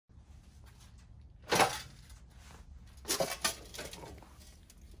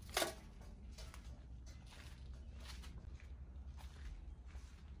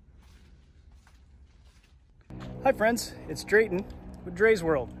Hi friends, it's Drayton with Dre's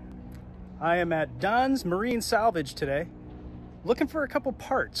World. I am at Don's Marine Salvage today, looking for a couple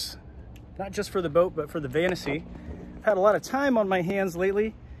parts, not just for the boat, but for the Vanity. I've had a lot of time on my hands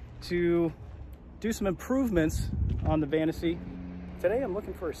lately to do some improvements on the Vanity. Today I'm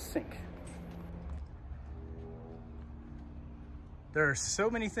looking for a sink. There are so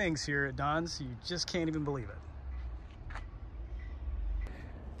many things here at Don's, you just can't even believe it.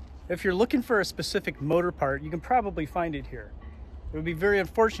 If you're looking for a specific motor part, you can probably find it here. It would be very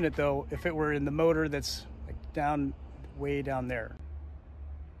unfortunate though if it were in the motor that's like way down there.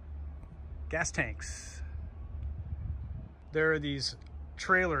 Gas tanks. There are these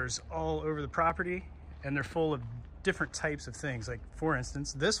trailers all over the property and they're full of different types of things. Like for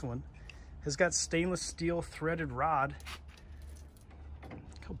instance, this one has got stainless steel threaded rod.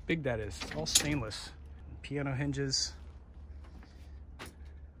 Look how big that is. It's all stainless. Piano hinges.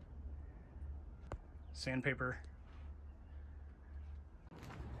 Sandpaper.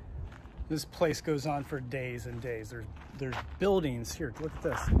 This place goes on for days and days. There's buildings here. Look at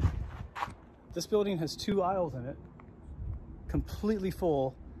this. This building has 2 aisles in it, completely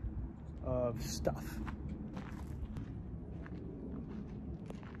full of stuff.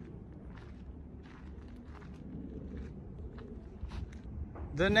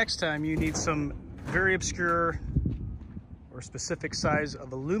 The next time you need some very obscure or specific size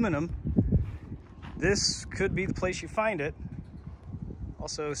of aluminum, this could be the place you find it.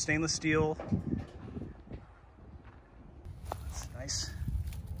 Also stainless steel. That's nice.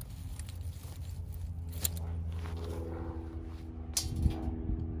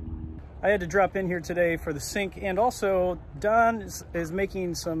 I had to drop in here today for the sink, and also Don is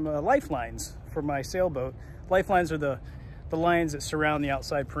making some lifelines for my sailboat. Lifelines are the lines that surround the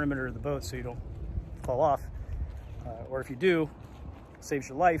outside perimeter of the boat so you don't fall off. Or if you do, it saves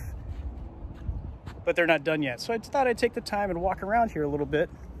your life. But they're not done yet. So I thought I'd take the time and walk around here a little bit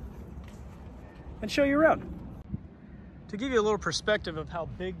and show you around. To give you a little perspective of how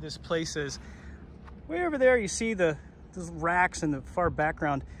big this place is, way over there you see those racks in the far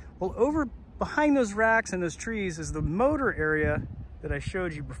background. Well, over behind those racks and those trees is the motor area that I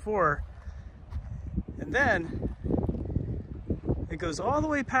showed you before. And then it goes all the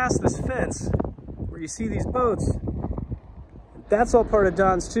way past this fence where you see these boats. That's all part of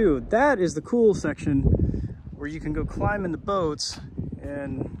Don's too. That is the cool section where you can go climb in the boats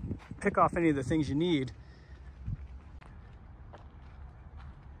and pick off any of the things you need.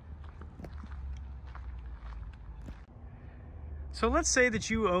 So let's say that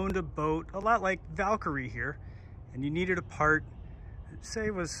you owned a boat, a lot like Valkyrie here, and you needed a part, say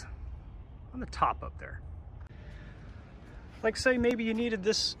it was on the top up there. Like say maybe you needed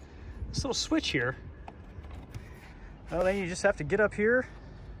this little switch here. Well, then you just have to get up here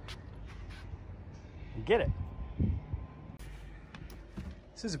and get it.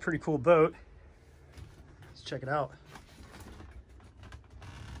 This is a pretty cool boat. Let's check it out.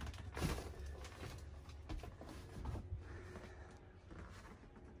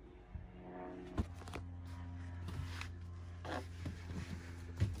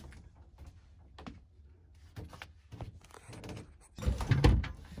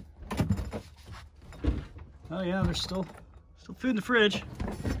 Oh yeah, there's still food in the fridge.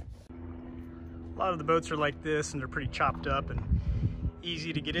 A lot of the boats are like this and they're pretty chopped up and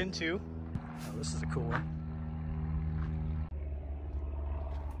easy to get into. Oh, this is a cool one.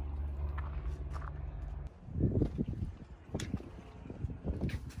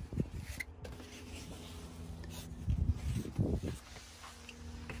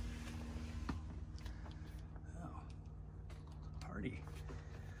 Oh,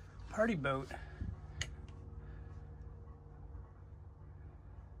 party boat.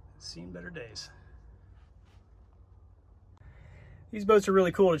 Seen better days. These boats are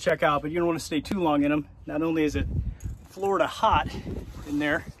really cool to check out, but you don't want to stay too long in them. Not only is it Florida hot in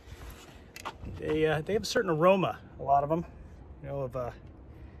there, they have a certain aroma, a lot of them, you know, of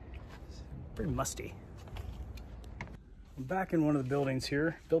pretty musty. I'm back in one of the buildings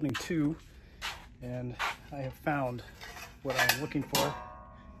here, building 2, and I have found what I'm looking for.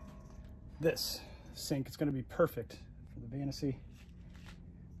 This sink. It's going to be perfect for the Vanity.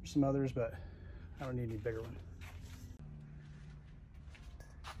 There's some others, but I don't need any bigger one.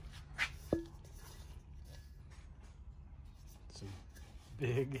 Some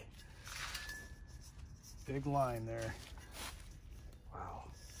big line there. Wow.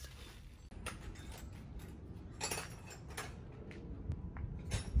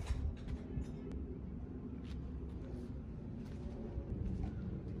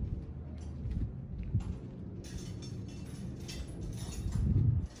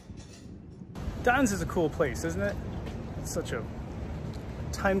 Don's is a cool place, isn't it? It's such a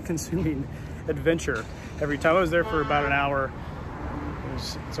time-consuming adventure. Every time I was there for about an hour,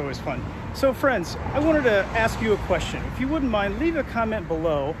 it's always fun. So friends, I wanted to ask you a question. If you wouldn't mind, leave a comment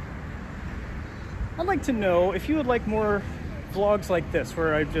below. I'd like to know if you would like more vlogs like this,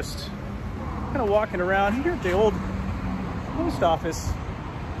 where I'm just kind of walking around here at the old post office,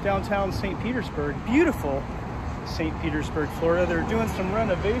 downtown St. Petersburg. Beautiful St. Petersburg, Florida. They're doing some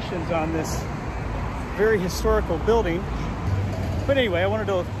renovations on this very historical building. But anyway, I wanted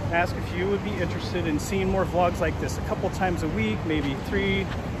to ask if you would be interested in seeing more vlogs like this a couple times a week, maybe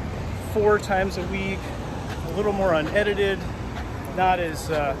 3-4 times a week, a little more unedited, not as,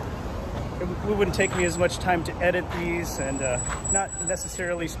 it wouldn't take me as much time to edit these, and not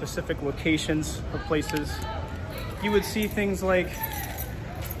necessarily specific locations or places. You would see things like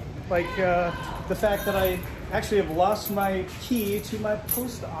the fact that I actually have lost my key to my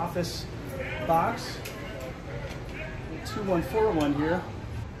post office box. 2141 here.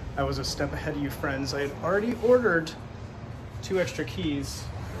 I was a step ahead of you friends. I had already ordered 2 extra keys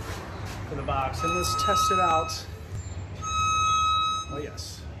for the box, and let's test it out. Oh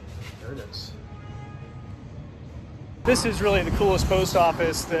yes, there it is. This is really the coolest post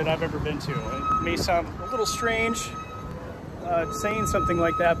office that I've ever been to. It may sound a little strange saying something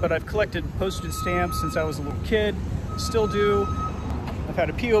like that, but I've collected postage stamps since I was a little kid, still do. I've had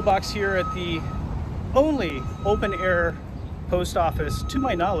a P.O. box here at the only open air post office, to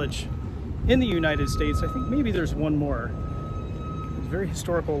my knowledge, in the United States. I think maybe there's one more. It's a very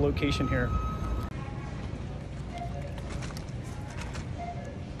historical location here.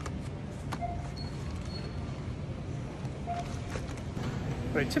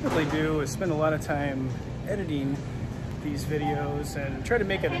 What I typically do is spend a lot of time editing these videos and try to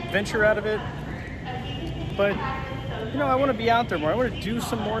make an adventure out of it. But you know, I want to be out there more. I want to do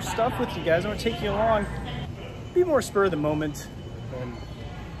some more stuff with you guys. I want to take you along, be more spur of the moment and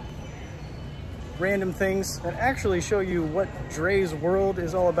random things, and actually show you what Dre's world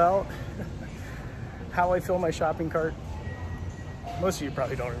is all about. How I fill my shopping cart. Most of you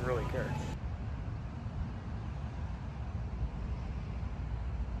probably don't really care.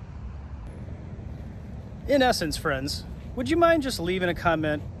 In essence, friends, would you mind just leaving a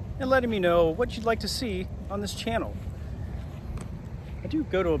comment and letting me know what you'd like to see on this channel? I do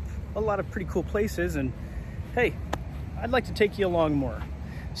go to a lot of pretty cool places, and hey, I'd like to take you along more.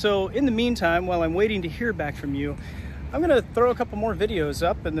 So in the meantime, while I'm waiting to hear back from you, I'm gonna throw a couple more videos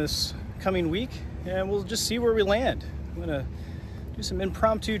up in this coming week, and we'll just see where we land. I'm gonna do some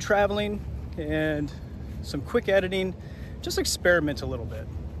impromptu traveling and some quick editing, just experiment a little bit.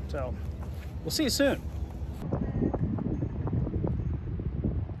 So we'll see you soon.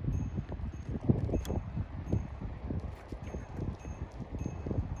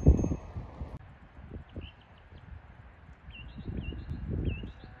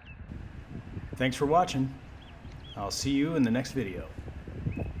 Thanks for watching. I'll see you in the next video.